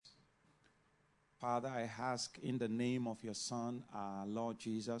Father, I ask in the name of your Son, Lord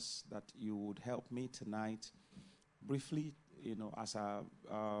Jesus, that you would help me tonight. Briefly, as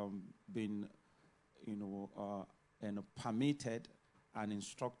I've been, permitted and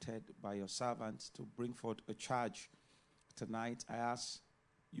instructed by your servant to bring forth a charge tonight, I ask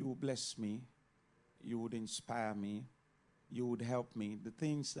you would bless me, you would inspire me, you would help me. The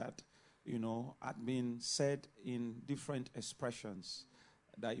things that, had been said in different expressions,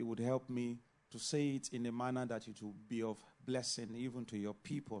 that you would help me to say it in a manner that it will be of blessing even to your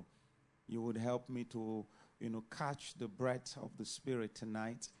people. You would help me to, catch the breath of the Spirit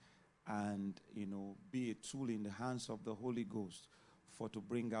tonight and, be a tool in the hands of the Holy Ghost to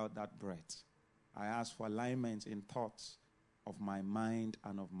bring out that breath. I ask for alignment in thoughts of my mind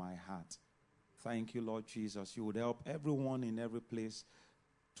and of my heart. Thank you, Lord Jesus. You would help everyone in every place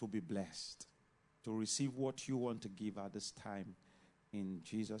to be blessed, to receive what you want to give at this time. In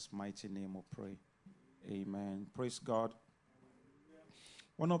Jesus' mighty name we pray. Amen. Praise God.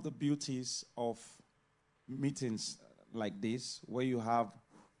 One of the beauties of meetings like this, where you have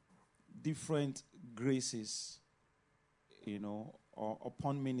different graces, or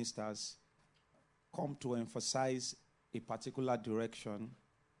upon ministers come to emphasize a particular direction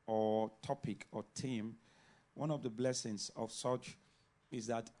or topic or theme, one of the blessings of such is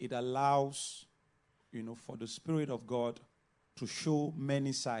that it allows, for the Spirit of God to show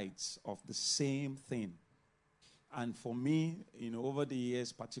many sides of the same thing. And for me, over the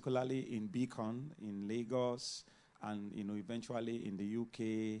years, particularly in Beacon, in Lagos, and, eventually in the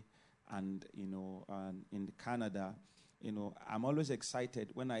UK and, and in Canada, I'm always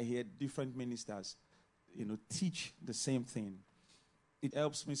excited when I hear different ministers, teach the same thing. It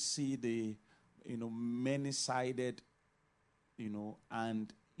helps me see the, many-sided,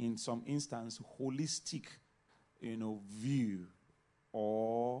 and in some instance, holistic, view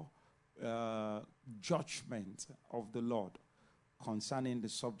or judgment of the Lord concerning the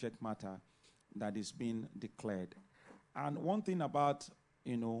subject matter that is being declared. And one thing about,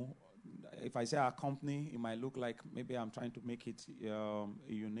 if I say our company, it might look like maybe I'm trying to make it a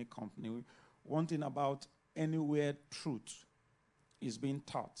unique company. One thing about anywhere truth is being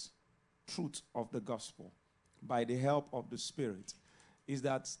taught, truth of the gospel, by the help of the Spirit, is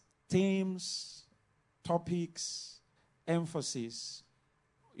that themes, topics, emphasis,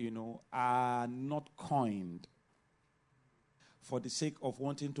 are not coined for the sake of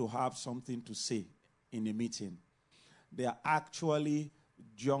wanting to have something to say in a meeting. They are actually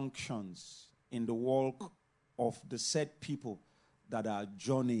junctions in the work of the said people that are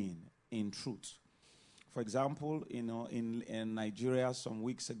journeying in truth. For example, in Nigeria some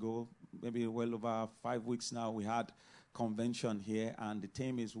weeks ago, maybe well over 5 weeks now, we had convention here, and the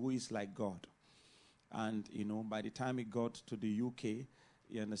theme is Who is Like God? And, by the time it got to the UK,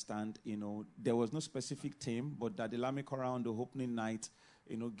 you understand, there was no specific theme, but Daddy Lamikora on the opening night,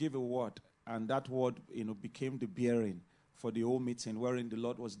 gave a word, and that word, became the bearing for the whole meeting, wherein the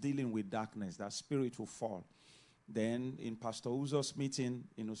Lord was dealing with darkness, that spirit will fall. Then in Pastor Uzo's meeting,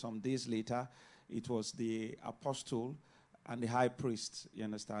 some days later, it was the apostle and the high priest, you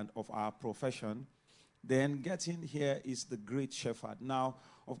understand, of our profession. Then getting here is the great shepherd. Now,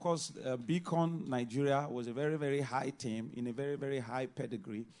 of course, Beacon, Nigeria was a very, very high team in a very, very high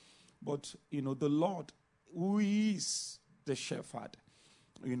pedigree. But, the Lord, who is the shepherd,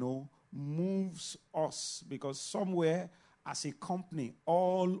 moves us, because somewhere as a company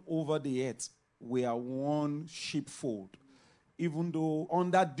all over the earth, we are one sheepfold. Even though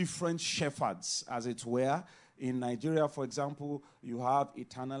under different shepherds, as it were. In Nigeria, for example, you have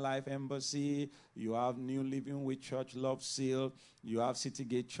Eternal Life Embassy, you have New Living with Church, Love Seal, you have City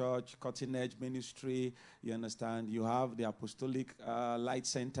Gate Church, Cutting Edge Ministry, you understand? You have the Apostolic Light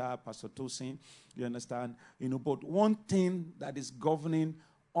Center, Pastor Tosin, you understand? But one thing that is governing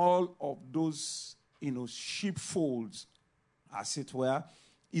all of those, sheepfolds, as it were,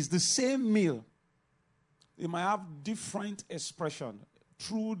 is the same meal. They might have different expression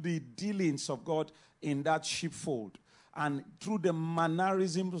through the dealings of God in that sheepfold, and through the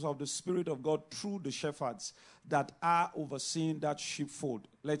mannerisms of the Spirit of God through the shepherds that are overseeing that sheepfold.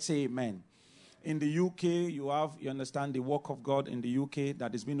 Let's say amen. In the UK, you understand, the work of God in the UK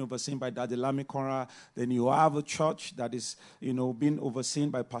that is being overseen by Daddy Lamikora. Then you have a church that is, being overseen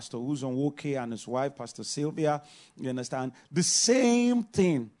by Pastor Uzon Woke and his wife, Pastor Sylvia. You understand? The same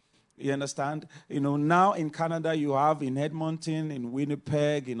thing. You understand? Now in Canada, you have in Edmonton, in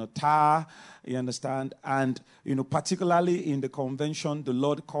Winnipeg, in Ottawa, you understand? And, particularly in the convention, the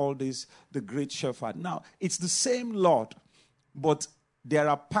Lord called this the Great Shepherd. Now, it's the same Lord, but there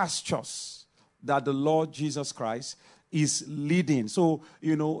are pastures that the Lord Jesus Christ is leading. So,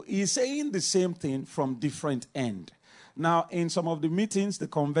 he's saying the same thing from different end. Now, in some of the meetings, the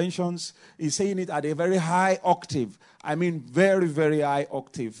conventions, he's saying it at a very high octave. I mean, very, very high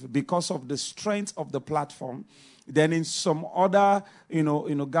octave because of the strength of the platform. Then in some other,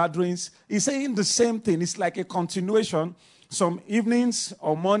 gatherings, he's saying the same thing. It's like a continuation. Some evenings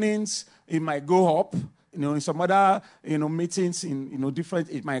or mornings, it might go up. In some other, meetings, different,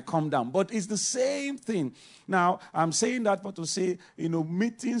 it might come down. But it's the same thing. Now, I'm saying that for to say,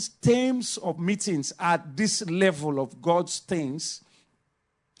 meetings, themes of meetings at this level of God's things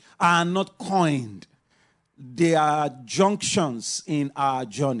are not coined. They are junctions in our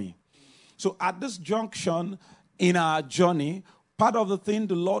journey. So at this junction in our journey, part of the thing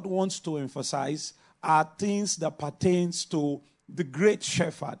the Lord wants to emphasize are things that pertains to the great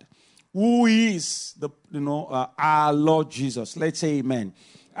shepherd, who is our Lord Jesus. Let's say amen.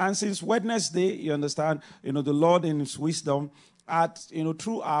 And since Wednesday, you understand, the Lord in his wisdom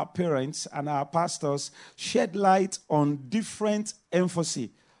through our parents and our pastors shed light on different emphasis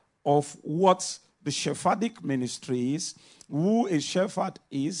of what the shepherdic ministry is, who a shepherd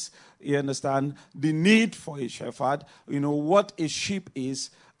is, you understand, the need for a shepherd, what a sheep is,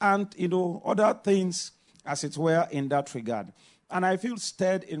 and, other things, as it were, in that regard. And I feel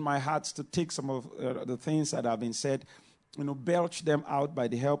stirred in my heart to take some of the things that have been said, belch them out by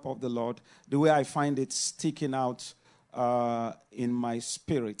the help of the Lord, the way I find it sticking out in my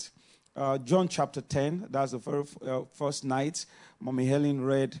spirit. John chapter 10, that's the very first night. Mommy Helen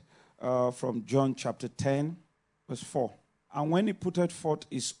read from John chapter 10, verse 4. And when he putteth forth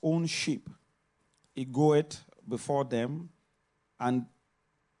his own sheep, he goeth before them, and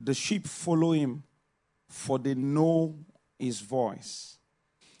the sheep follow him, for they know his voice.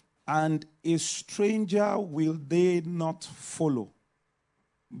 And a stranger will they not follow,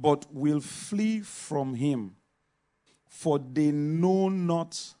 but will flee from him, for they know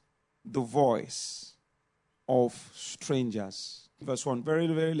not the voice of strangers. Verse 1,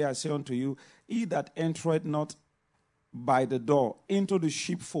 Verily, verily, I say unto you, he that entereth not by the door into the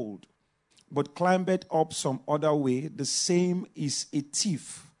sheepfold, but climbeth up some other way, the same is a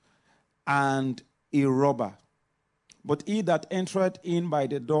thief and a robber. But he that entereth in by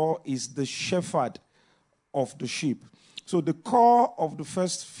the door is the shepherd of the sheep. So the core of the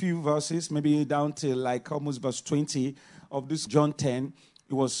first few verses, maybe down till like almost verse 20 of this John 10,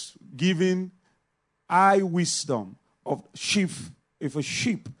 it was giving eye wisdom of sheep, if a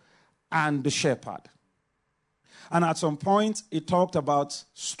sheep and the shepherd. And at some point, it talked about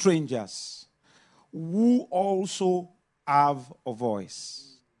strangers who also have a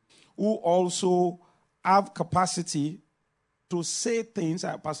voice, who also have capacity to say things.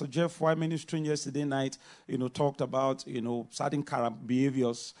 Pastor Jeff, while ministering yesterday night, talked about, certain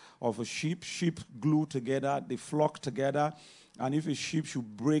behaviors of a sheep. Sheep glue together, they flock together. And if a sheep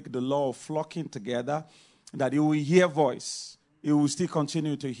should break the law of flocking together, that it will hear voice. It will still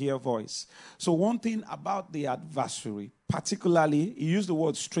continue to hear voice. So one thing about the adversary, particularly, he used the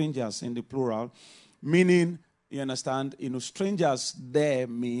word strangers in the plural, meaning, you understand, strangers there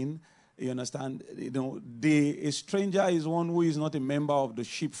mean, you understand, a stranger is one who is not a member of the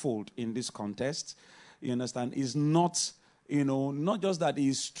sheepfold in this context. You understand, is not, not just that he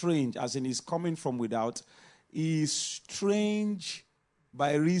is strange, as in he's coming from without. He is strange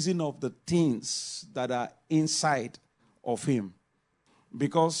by reason of the things that are inside of him.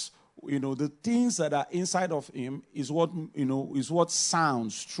 Because, the things that are inside of him is what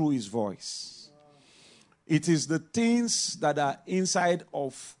sounds through his voice. It is the things that are inside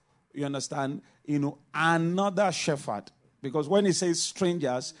of, you understand, another shepherd. Because when he says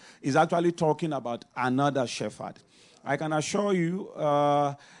strangers, he's actually talking about another shepherd. I can assure you,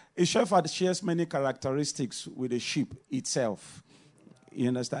 a shepherd shares many characteristics with the sheep itself. You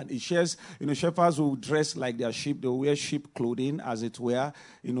understand? It shares, shepherds will dress like their sheep. They wear sheep clothing, as it were.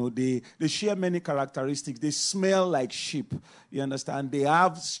 They share many characteristics. They smell like sheep. You understand? They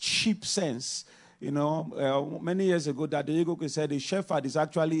have sheep sense. Many years ago, Daddy Egoke said a shepherd is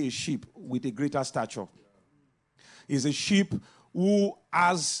actually a sheep with a greater stature. He's a sheep who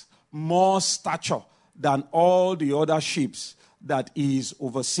has more stature than all the other sheep that he is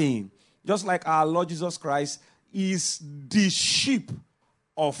overseeing. Just like our Lord Jesus Christ is the sheep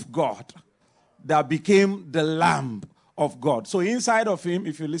of God that became the lamb of God. So inside of him,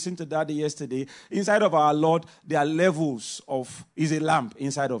 if you listen to Daddy yesterday, inside of our Lord, there are levels of, he's a lamb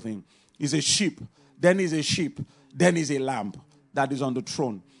inside of him. He's a sheep, then he's a sheep, then he's a lamb that is on the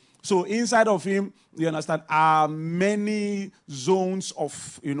throne. So inside of him, you understand, are many zones of,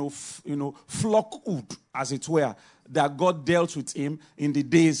 flockhood, as it were, that God dealt with him in the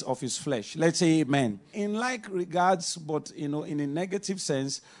days of his flesh. Let's say amen. In like regards, but in a negative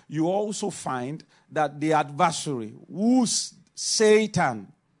sense, you also find that the adversary, who's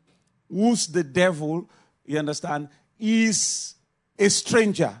Satan, who's the devil, you understand, is a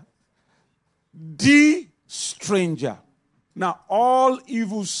stranger. The stranger. Now, all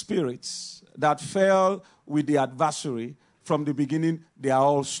evil spirits that fell with the adversary from the beginning, they are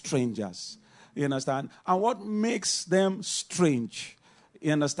all strangers. You understand? And what makes them strange,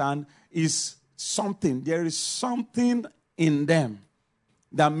 you understand, is something. There is something in them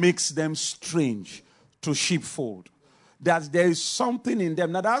that makes them strange to sheepfold. That there is something in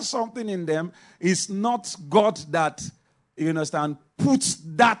them. Now, that something in them is not God that, you understand, puts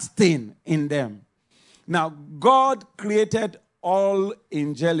that thing in them. Now, God created all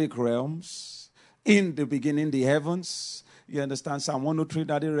angelic realms in the beginning, the heavens. You understand? Psalm 103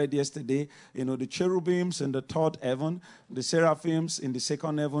 that I read yesterday. The cherubims in the third heaven, the seraphims in the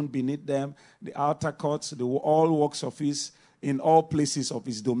second heaven beneath them, the outer courts, all works of his, in all places of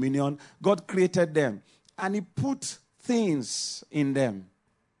his dominion. God created them. And he put things in them.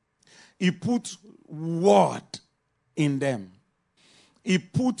 He put word in them. He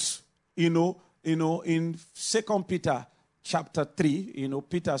put, in 2 Peter chapter 3,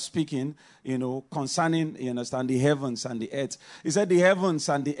 Peter speaking, concerning, you understand, the heavens and the earth. He said, the heavens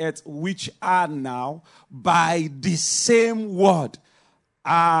and the earth, which are now by the same word,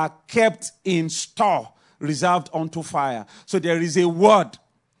 are kept in store, reserved unto fire. So there is a word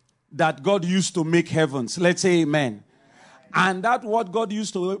that God used to make heavens. Let's say amen. And that word God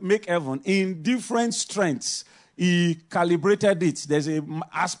used to make heaven in different strengths. He calibrated it. There's an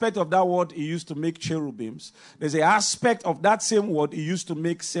aspect of that word he used to make cherubims. There's an aspect of that same word he used to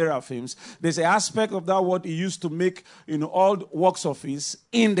make seraphims. There's an aspect of that word he used to make, all the works of his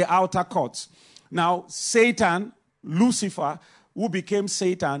in the outer courts. Now, Satan, Lucifer, who became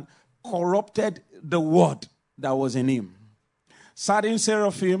Satan, corrupted the word that was in him. Certain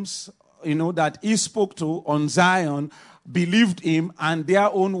seraphims, that he spoke to on Zion, believed him, and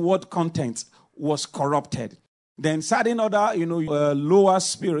their own word content was corrupted. Then certain other, lower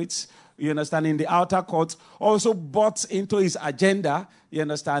spirits, you understand, in the outer court, also bought into his agenda, you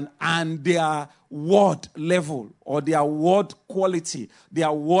understand, and their word level or their word quality,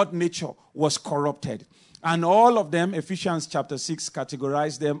 their word nature was corrupted. And all of them, Ephesians chapter 6,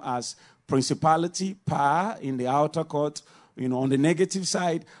 categorized them as principality, power in the outer court, on the negative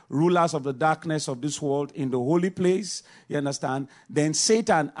side, rulers of the darkness of this world in the holy place, you understand. Then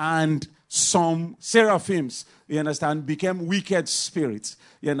Satan and some seraphims, you understand, became wicked spirits,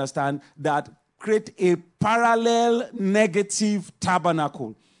 you understand, that create a parallel negative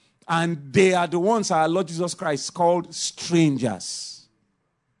tabernacle. And they are the ones our Lord Jesus Christ called strangers.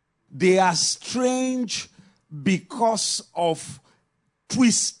 They are strange because of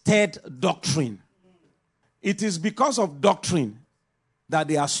twisted doctrine. It is because of doctrine that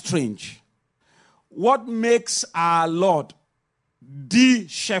they are strange. What makes our Lord the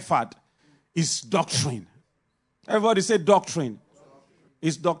shepherd is doctrine. Everybody say doctrine.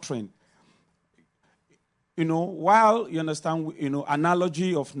 It's doctrine. While you understand,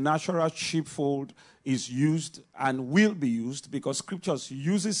 analogy of natural sheepfold is used and will be used because scriptures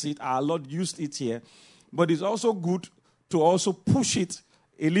uses it, our Lord used it here, but it's also good to also push it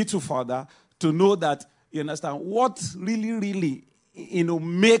a little further to know that, you understand, what really,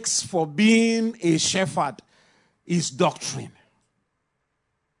 makes for being a shepherd is doctrine.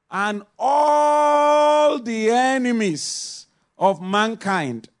 And all the enemies of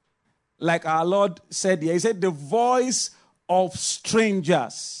mankind, like our Lord said here, he said, the voice of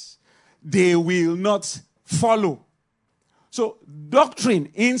strangers, they will not follow. So doctrine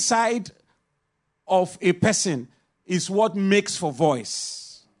inside of a person is what makes for voice.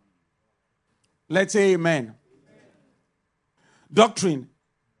 Let's say amen. Doctrine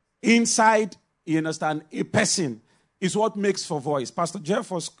inside, you understand, a person is what makes for voice. Pastor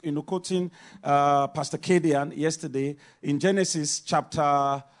Jeff was quoting Pastor Kadian yesterday in Genesis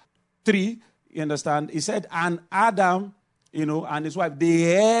chapter 3, you understand. He said, and Adam, and his wife,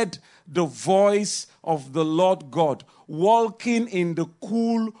 they heard the voice of the Lord God walking in the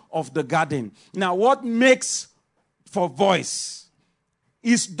cool of the garden. Now, what makes for voice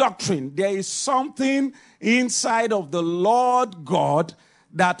is doctrine. There is something inside of the Lord God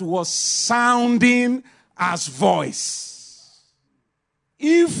that was sounding as voice.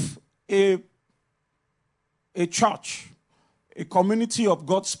 If a church, a community of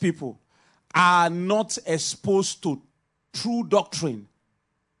God's people are not exposed to true doctrine,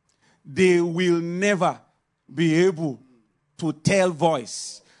 they will never be able to tell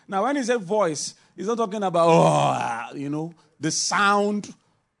voice. Now, when he said voice, He's not talking about, the sound.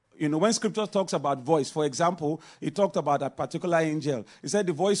 When scripture talks about voice, for example, it talked about a particular angel. He said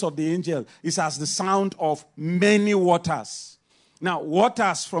the voice of the angel is as the sound of many waters. Now,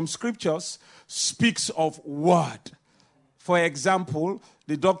 waters from scriptures speaks of word. For example,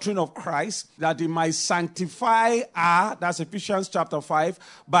 the doctrine of Christ, that he might sanctify her, that's Ephesians chapter 5,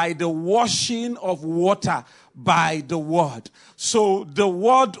 by the washing of water by the word. So the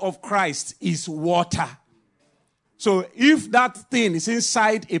word of Christ is water. So if that thing is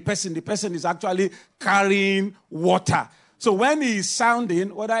inside a person, the person is actually carrying water. So when he is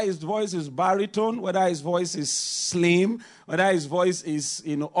sounding, whether his voice is baritone, whether his voice is slim, whether his voice is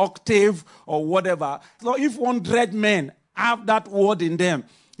octave or whatever. So if 100 men have that word in them,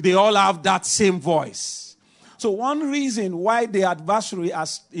 they all have that same voice. So one reason why the adversary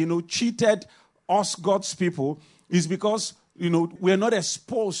has cheated us, God's people, is because we're not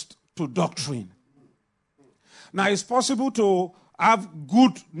exposed to doctrine. Now it's possible to have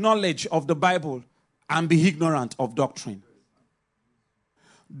good knowledge of the Bible and be ignorant of doctrine.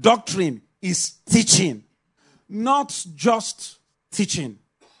 Doctrine is teaching, not just teaching.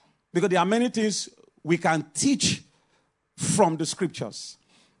 Because there are many things we can teach from the scriptures.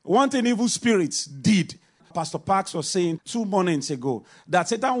 One thing evil spirits did, Pastor Parks was saying 2 mornings ago, that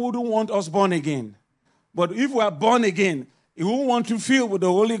Satan wouldn't want us born again. But if we are born again, he won't want you filled with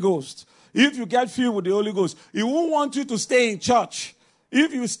the Holy Ghost. If you get filled with the Holy Ghost, he won't want you to stay in church.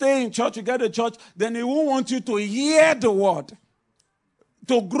 If you stay in church, you get a church, then he won't want you to hear the word.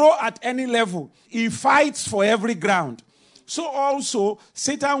 To grow at any level. He fights for every ground. So also,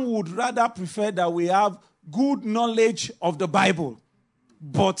 Satan would rather prefer that we have good knowledge of the Bible,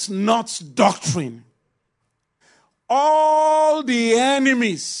 but not doctrine. All the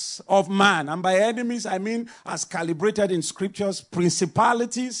enemies of man, and by enemies I mean as calibrated in scriptures,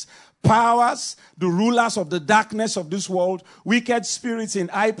 principalities, powers, the rulers of the darkness of this world, wicked spirits in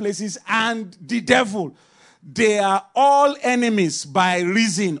high places, and the devil. They are all enemies by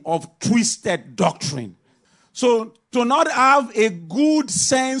reason of twisted doctrine. So to not have a good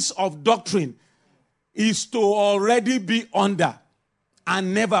sense of doctrine is to already be under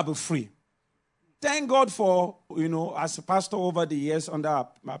and never be free. Thank God for, as a pastor over the years under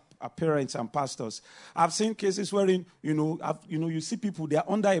our parents and pastors, I've seen cases wherein, you see people, they're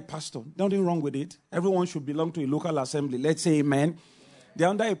under a pastor. Nothing wrong with it. Everyone should belong to a local assembly. Let's say amen. They're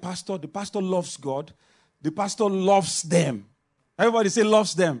under a pastor. The pastor loves God. The pastor loves them. Everybody say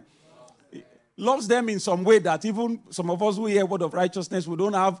loves them. Loves them in some way that even some of us who hear word of righteousness, we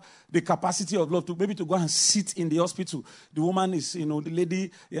don't have the capacity of love to maybe to go and sit in the hospital. The woman is, the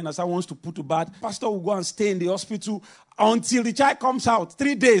lady, wants to put to bed. Pastor will go and stay in the hospital until the child comes out.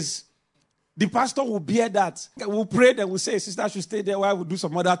 3 days. The pastor will bear that. We'll pray, then we'll say, sister should stay there while we do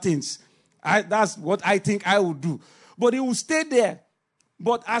some other things. That's what I think I will do. But he will stay there.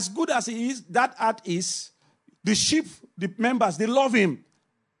 But as good as he is, that heart is, the sheep, the members, they love him.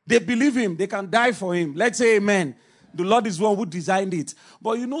 They believe him. They can die for him. Let's say amen. The Lord is one who designed it.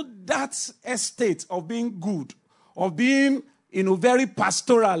 But that estate of being good, of being, very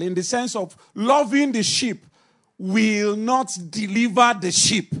pastoral in the sense of loving the sheep will not deliver the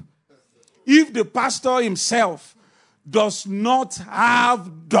sheep. If the pastor himself does not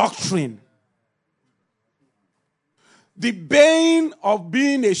have doctrine. The bane of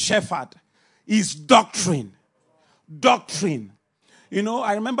being a shepherd is doctrine. Doctrine.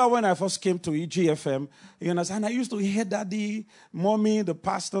 I remember when I first came to EGFM, and I used to hear Daddy, Mommy, the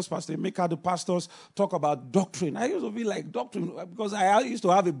pastors, Pastor Emeka, the pastors talk about doctrine. I used to be like, doctrine, because I used to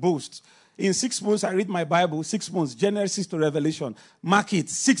have a boast. In 6 months, I read my Bible, 6 months, Genesis to Revelation. Mark it,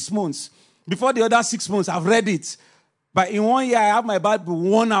 6 months. Before the other 6 months, I've read it. But in 1 year, I have my Bible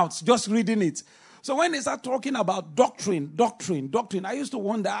worn out, just reading it. So when they start talking about doctrine, I used to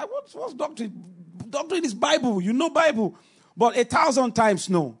wonder, what's doctrine? Doctrine is Bible. Bible. But 1,000 times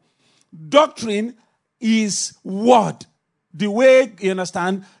no. Doctrine is word. The way, you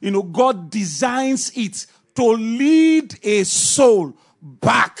understand, God designs it to lead a soul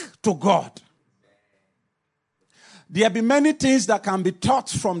back to God. There be many things that can be taught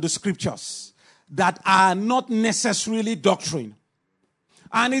from the scriptures that are not necessarily doctrine.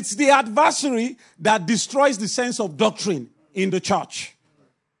 And it's the adversary that destroys the sense of doctrine in the church.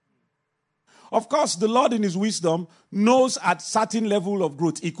 Of course, the Lord in his wisdom knows at certain level of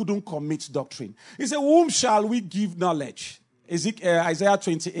growth, he couldn't commit doctrine. He said, whom shall we give knowledge? Isaiah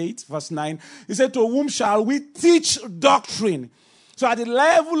 28, verse 9. He said, to whom shall we teach doctrine? So at the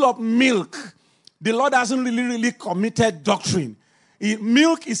level of milk, the Lord hasn't really committed doctrine.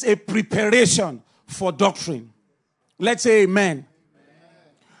 Milk is a preparation for doctrine. Let's say amen.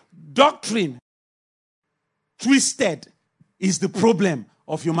 Doctrine twisted is the problem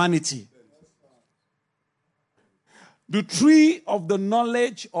of humanity. The tree of the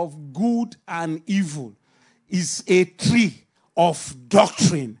knowledge of good and evil is a tree of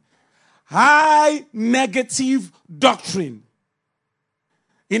doctrine. High negative doctrine.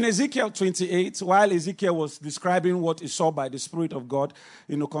 In Ezekiel 28, while Ezekiel was describing what he saw by the Spirit of God,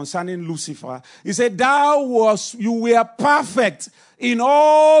 concerning Lucifer, he said, you were perfect in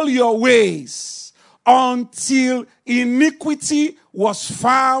all your ways until iniquity was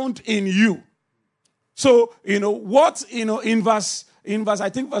found in you. So, in verse, I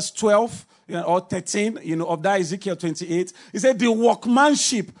think verse 12 or 13, of that Ezekiel 28, he said, the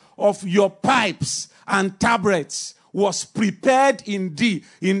workmanship of your pipes and tabrets was prepared in thee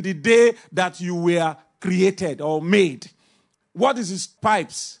in the day that you were created or made. What is his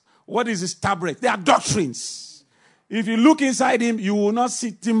pipes? What is his tabret? They are doctrines. If you look inside him, you will not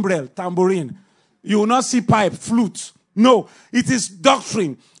see timbrel, tambourine. You will not see pipe, flute. No, it is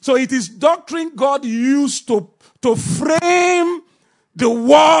doctrine. So it is doctrine God used to frame the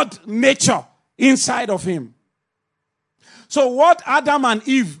word nature inside of him. So what Adam and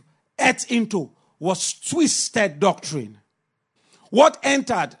Eve ate into was twisted doctrine. What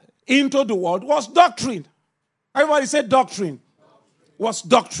entered into the world was doctrine. Everybody said doctrine. Was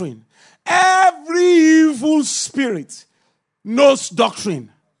doctrine. Every evil spirit knows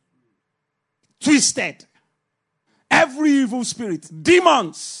doctrine. Twisted. Every evil spirit.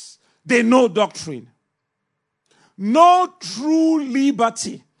 Demons, they know doctrine. No true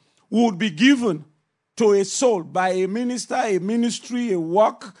liberty would be given to a soul by a minister, a ministry, a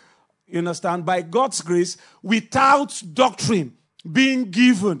work, by God's grace, without doctrine being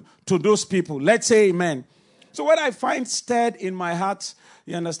given to those people. Let's say amen. So what I find stirred in my heart,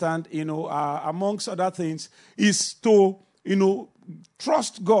 amongst other things, is to,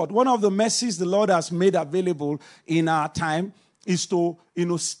 trust God. One of the mercies the Lord has made available in our time is to,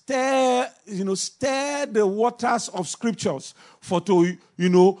 stir the waters of scriptures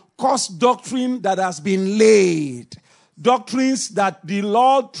cause doctrine that has been laid. Doctrines that the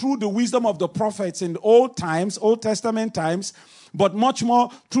Lord, through the wisdom of the prophets in the Old Testament times, but much more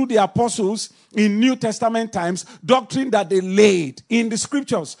through the apostles in New Testament times, doctrine that they laid in the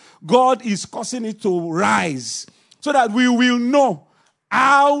scriptures. God is causing it to rise so that we will know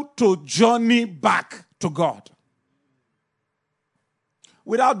how to journey back to God.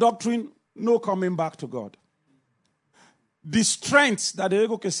 Without doctrine, no coming back to God. The strength that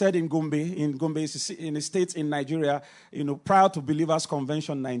Egoke said in Gombe in a state in Nigeria, prior to Believers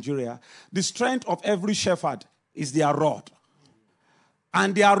Convention, Nigeria, the strength of every shepherd is their rod.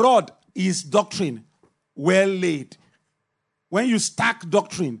 And their rod is doctrine, well laid. When you stack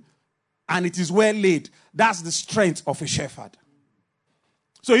doctrine and it is well laid, that's the strength of a shepherd.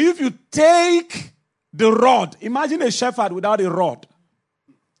 So if you take the rod, imagine a shepherd without a rod,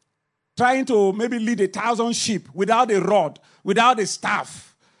 trying to maybe lead 1,000 sheep without a rod, without a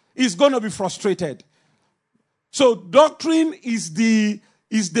staff, is going to be frustrated. So doctrine is the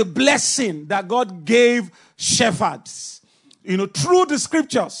blessing that God gave shepherds, through the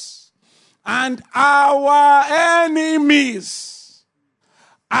scriptures. And our enemies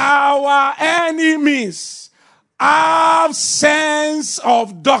have sense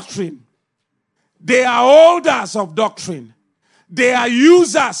of doctrine. They are holders of doctrine. They are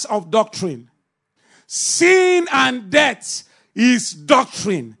users of doctrine. Sin and death is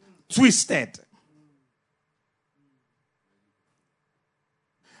doctrine twisted.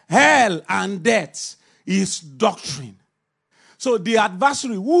 Hell and death is doctrine. So the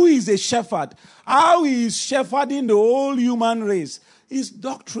adversary, who is a shepherd, how he is shepherding the whole human race, is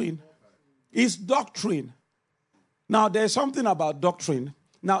doctrine. Is doctrine. Now, there's something about doctrine.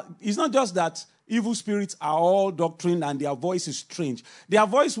 Now, it's not just that evil spirits are all doctrine and their voice is strange. Their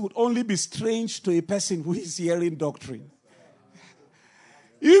voice would only be strange to a person who is hearing doctrine.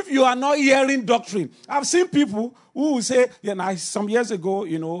 If you are not hearing doctrine, I've seen people who will say, some years ago,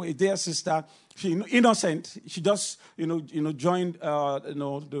 a dear sister, she innocent, she just, joined,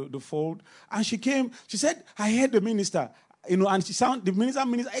 the fold. And she came, she said, I heard the minister, and she sounded, the minister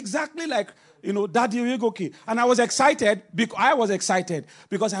exactly like, Daddy Oyegoke. And I was excited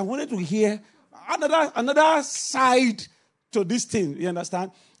because I wanted to hear another side to this thing, you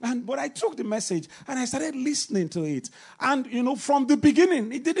understand? But I took the message and I started listening to it. And, from the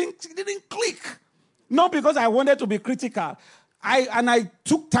beginning, it didn't click. Not because I wanted to be critical. I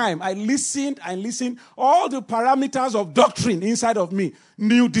took time. I listened. All the parameters of doctrine inside of me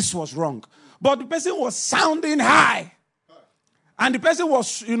knew this was wrong. But the person was sounding high. And the person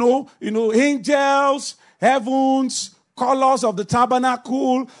was, angels, heavens, colors of the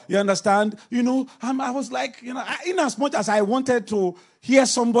tabernacle. You understand? I was like, in as much as I wanted to hear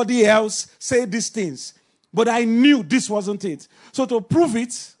somebody else say these things, but I knew this wasn't it. So to prove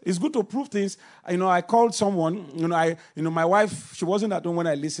it, it's good to prove things. I called someone. My wife, she wasn't at home when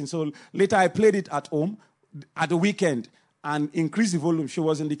I listened. So later I played it at home at the weekend and increased the volume. She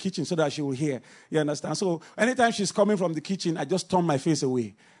was in the kitchen so that she would hear. You understand? So anytime she's coming from the kitchen, I just turn my face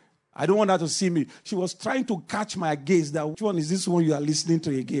away. I don't want her to see me. She was trying to catch my gaze that which one is this one you are listening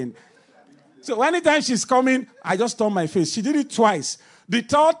to again? So anytime she's coming, I just turn my face. She did it twice. The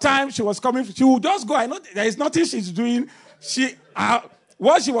third time she was coming, she would just go. I know there is nothing she's doing.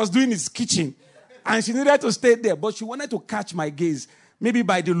 What she was doing is kitchen. And she needed to stay there. But she wanted to catch my gaze. Maybe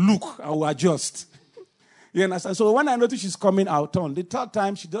by the look, I will adjust. You understand? So when I noticed she's coming, I'll turn. The third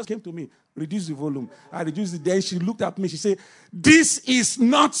time, she just came to me. Reduce the volume. I reduced it. Then she looked at me. She said, this is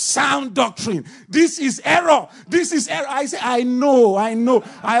not sound doctrine. This is error. This is error. I said, I know.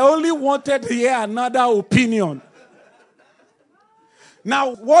 I only wanted to hear another opinion.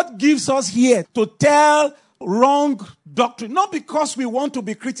 Now, what gives us here to tell wrong doctrine? Not because we want to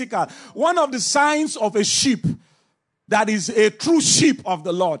be critical. One of the signs of a sheep that is a true sheep of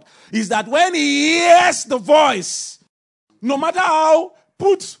the Lord is that when he hears the voice, no matter how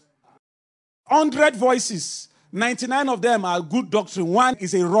put 100 voices, 99 of them are good doctrine. One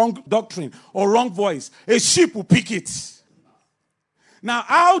is a wrong doctrine or wrong voice. A sheep will pick it. Now,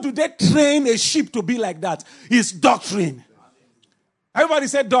 how do they train a sheep to be like that? It's doctrine. Everybody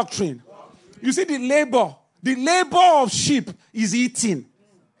said doctrine. You see the labor of sheep is eating.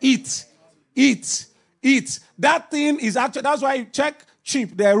 Eat. That thing is actually, that's why you check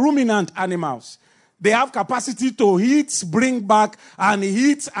sheep. They're ruminant animals. They have capacity to eat, bring back, and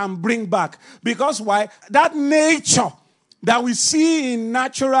eat and bring back. Because why? That nature that we see in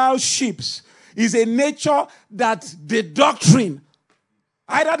natural sheep is a nature that the doctrine,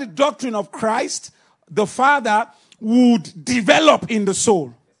 either the doctrine of Christ, the Father, would develop in the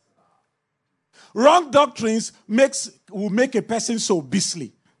soul. Wrong doctrines will make a person so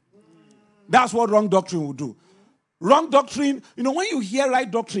beastly. That's what wrong doctrine will do. Wrong doctrine, when you hear right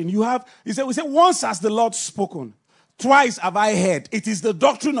doctrine, we say, once has the Lord spoken, twice have I heard. It is the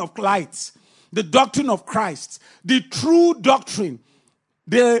doctrine of light, the doctrine of Christ, the true doctrine,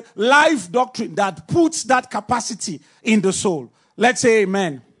 the life doctrine that puts that capacity in the soul. Let's say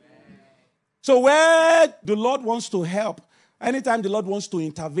amen. So where the Lord wants to help, anytime the Lord wants to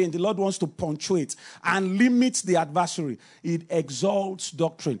intervene, the Lord wants to punctuate and limit the adversary, it exalts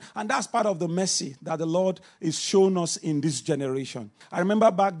doctrine. And that's part of the mercy that the Lord is showing us in this generation. I remember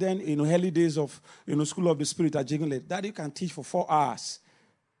back then, early days of School of the Spirit at Jigunle, Daddy can teach for 4 hours.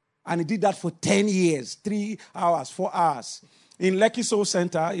 And he did that for 10 years, 3 hours, 4 hours. In Lekki Soul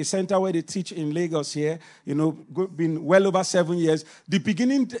Center, a center where they teach in Lagos here, been well over 7 years. The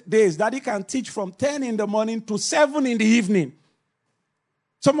beginning days, Daddy can teach from 10 in the morning to 7 in the evening.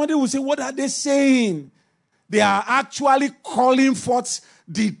 Somebody will say, what are they saying? They are actually calling forth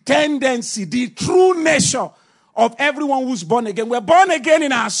the tendency, the true nature of everyone who's born again. We're born again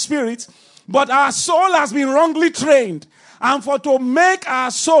in our spirit, but our soul has been wrongly trained. And to make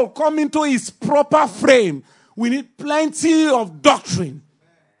our soul come into its proper frame, we need plenty of doctrine.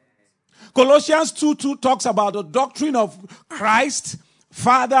 Colossians 2:2 talks about the doctrine of Christ,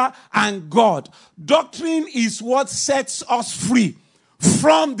 Father, and God. Doctrine is what sets us free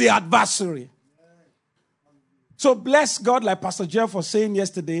from the adversary. So bless God, like Pastor Jeff was saying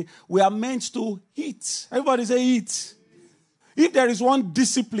yesterday, we are meant to eat. Everybody say eat. If there is one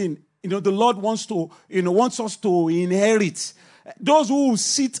discipline, the Lord wants us to inherit. Those who will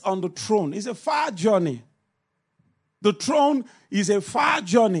sit on the throne, it's a far journey. The throne is a far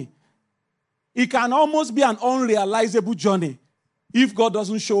journey. It can almost be an unrealizable journey if God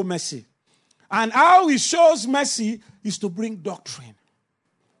doesn't show mercy. And how he shows mercy is to bring doctrine.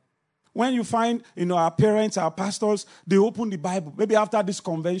 When you find, our parents, our pastors, they open the Bible. Maybe after this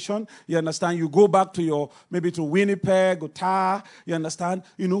convention, you understand, you go back to to Winnipeg or Tar, you understand.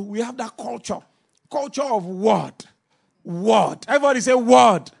 We have that culture of word. Everybody say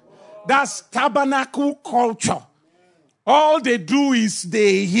word. That's tabernacle culture. All they do is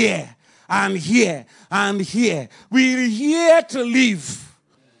they hear and hear and hear. We're here to live.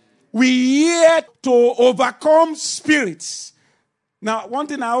 We're here to overcome spirits. Now, one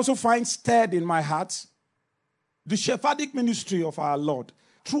thing I also find stirred in my heart, the Shepherdic ministry of our Lord.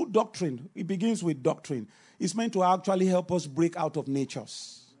 True doctrine, it begins with doctrine. It's meant to actually help us break out of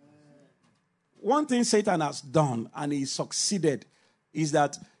natures. One thing Satan has done, and he succeeded, is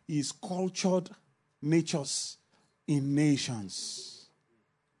that he's cultured natures in nations.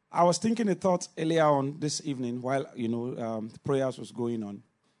 I was thinking a thought earlier on this evening while, prayers was going on.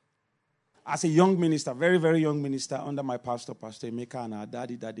 As a young minister, very, very young minister, under my pastor, Pastor Emeka, and our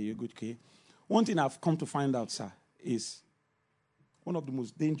Daddy Yegutke, one thing I've come to find out, sir, is one of the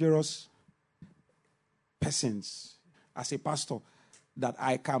most dangerous persons as a pastor that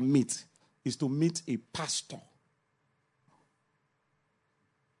I can meet is to meet a pastor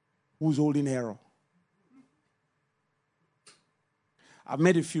who's holding error. I've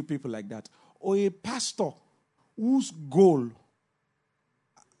met a few people like that. Or a pastor whose goal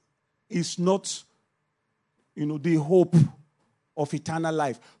is not, the hope of eternal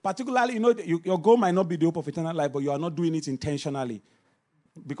life. Particularly, your goal might not be the hope of eternal life, but you are not doing it intentionally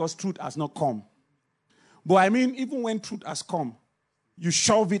because truth has not come. But I mean, even when truth has come, you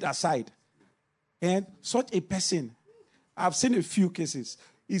shove it aside. And such a person, I've seen a few cases,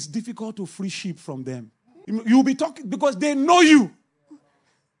 it's difficult to free sheep from them. You'll be talking because they know you.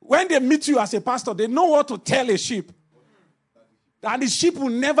 When they meet you as a pastor, they know what to tell a sheep. And the sheep will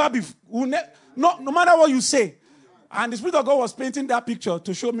never be, no matter what you say. And the Spirit of God was painting that picture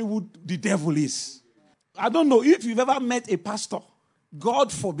to show me who the devil is. I don't know if you've ever met a pastor.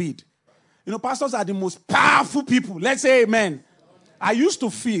 God forbid. Pastors are the most powerful people. Let's say amen. I used to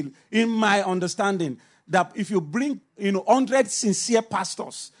feel, in my understanding, that if you bring, 100 sincere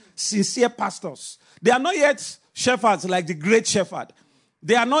pastors, they are not yet shepherds like the great shepherd.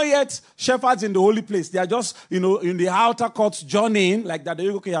 They are not yet shepherds in the holy place. They are just, in the outer courts journeying, like that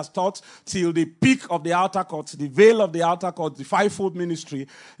the UK has taught, till the peak of the outer courts, the veil of the outer courts, the fivefold ministry.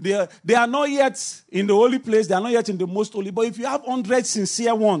 They are not yet in the holy place. They are not yet in the most holy. But if you have 100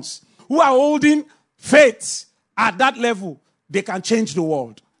 sincere ones who are holding faith at that level, they can change the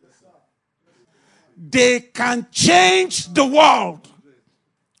world. They can change the world.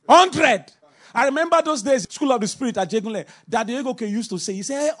 100. I remember those days, School of the Spirit at Jegunle, that the Egoke used to say, he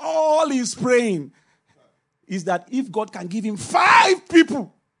said, all he's praying is that if God can give him 5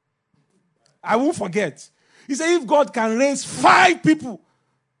 people, I won't forget. He said, if God can raise 5 people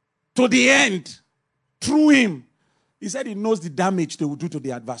to the end through him, he said he knows the damage they will do to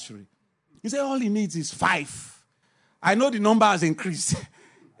the adversary. He said all he needs is 5. I know the number has increased.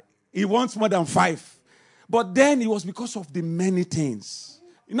 He wants more than 5. But then it was because of the many things.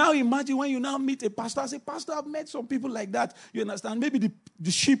 Now imagine when you now meet a pastor. As a pastor, I've met some people like that. You understand? Maybe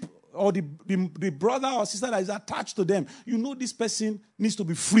the sheep or the brother or sister that is attached to them. This person needs to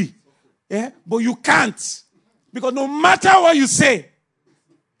be free. Yeah? But you can't. Because no matter what you say,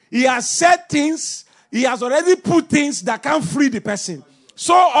 he has said things, he has already put things that can't free the person.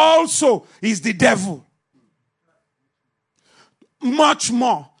 So also is the devil. Much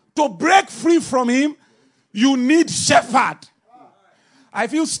more. To break free from him, you need shepherd. I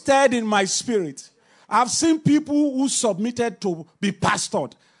feel stirred in my spirit. I've seen people who submitted to be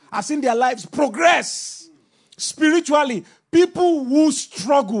pastored. I've seen their lives progress spiritually. People who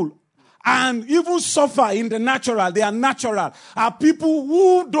struggle and even suffer in the natural, they are natural, are people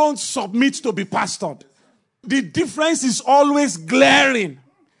who don't submit to be pastored. The difference is always glaring.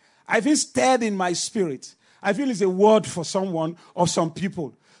 I feel stirred in my spirit. I feel it's a word for someone or some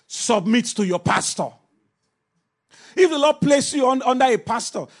people. Submit to your pastor. If the Lord places you under a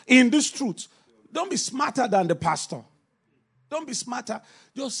pastor in this truth, don't be smarter than the pastor. Don't be smarter.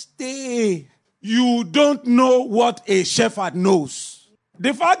 Just stay. You don't know what a shepherd knows.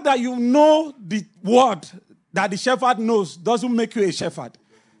 The fact that you know the word that the shepherd knows doesn't make you a shepherd.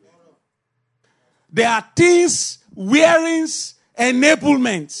 There are things, wearings,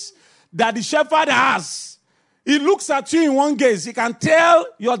 enablements that the shepherd has. He looks at you in one gaze. He can tell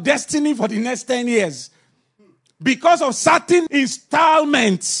your destiny for the next 10 years. Because of certain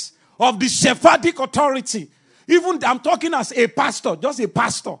installments of the shepherdic authority. Even I'm talking as a pastor, just a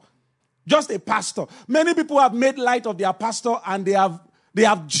pastor. Just a pastor. Many people have made light of their pastor and they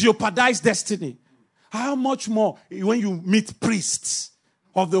have jeopardized destiny. How much more when you meet priests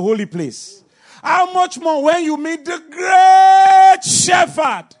of the holy place? How much more when you meet the great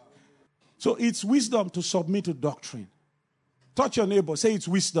shepherd? So it's wisdom to submit to doctrine. Touch your neighbor. Say it's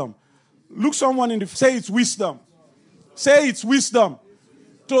wisdom. Look someone in the... Say it's wisdom. Say it's wisdom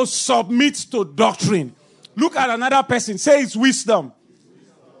to submit to doctrine. Look at another person. Say it's wisdom.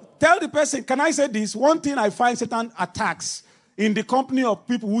 Tell the person, can I say this? One thing I find Satan attacks in the company of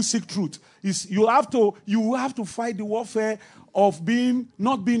people who seek truth is you have to fight the warfare of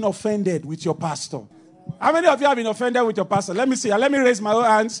not being offended with your pastor. How many of you have been offended with your pastor? Let me see. Let me raise my own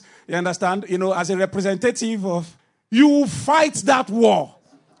hands. You understand? As a representative of... You will fight that war.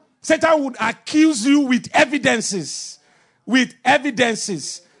 Satan would accuse you with evidences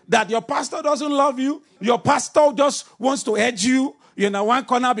that your pastor doesn't love you. Your pastor just wants to edge you. one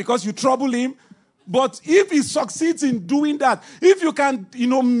corner because you trouble him. But if he succeeds in doing that, if you can,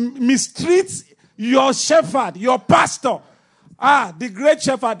 mistreat your shepherd, your pastor, the great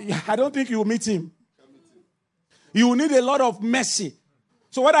shepherd, I don't think you will meet him. You will need a lot of mercy.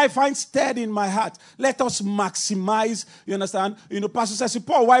 So what I find stirred in my heart, let us maximize, you understand? Pastor says,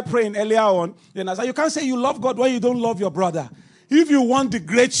 Paul, why praying earlier on? You understand? You can't say you love God when you don't love your brother. If you want the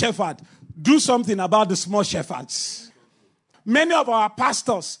great shepherd, do something about the small shepherds. Many of our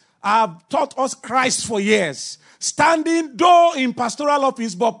pastors have taught us Christ for years. Standing, though in pastoral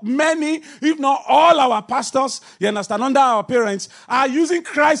office, but many, if not all our pastors, you understand, under our parents, are using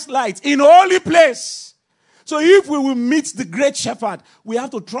Christ light in a holy place. So if we will meet the great shepherd, we have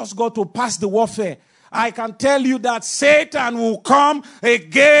to trust God to pass the warfare. I can tell you that Satan will come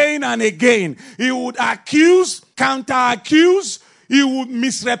again and again. He would accuse, counter-accuse, he would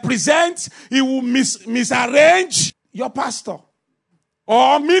misrepresent, he will misarrange your pastor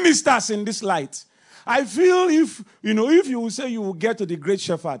or ministers in this light. I feel if you will say you will get to the great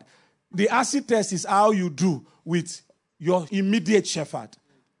shepherd, the acid test is how you do with your immediate shepherd.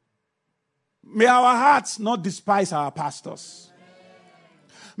 May our hearts not despise our pastors.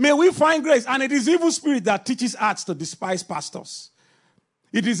 May we find grace. And it is evil spirit that teaches hearts to despise pastors.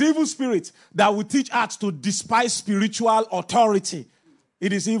 It is evil spirit that will teach hearts to despise spiritual authority.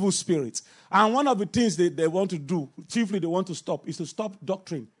 It is evil spirit. And one of the things they want to do, chiefly they want to stop, is to stop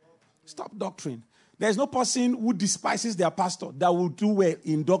doctrine. Stop doctrine. There's no person who despises their pastor that will do well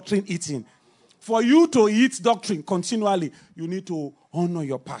in doctrine eating. For you to eat doctrine continually, you need to honor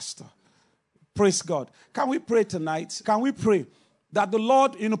your pastor. Praise God. Can we pray tonight? Can we pray that the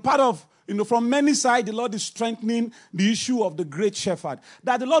Lord, from many sides, the Lord is strengthening the issue of the great shepherd.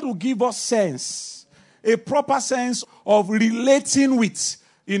 That the Lord will give us sense, a proper sense of relating with,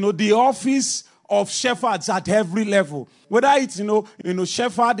 the office of shepherds at every level. Whether it's,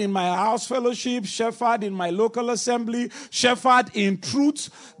 shepherd in my house fellowship, shepherd in my local assembly, shepherd in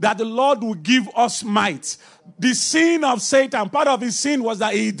truth, that the Lord will give us might. The sin of Satan, part of his sin was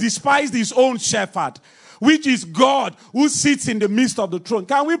that he despised his own shepherd, which is God who sits in the midst of the throne.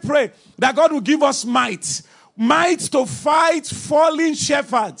 Can we pray that God will give us might? Might to fight fallen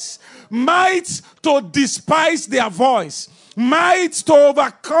shepherds. Might to despise their voice. Might to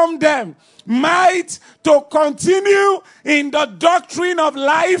overcome them. Might to continue in the doctrine of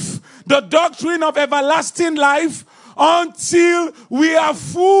life, the doctrine of everlasting life, until we are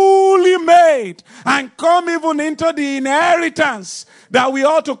fully made and come even into the inheritance that we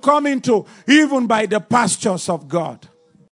ought to come into, even by the pastures of God.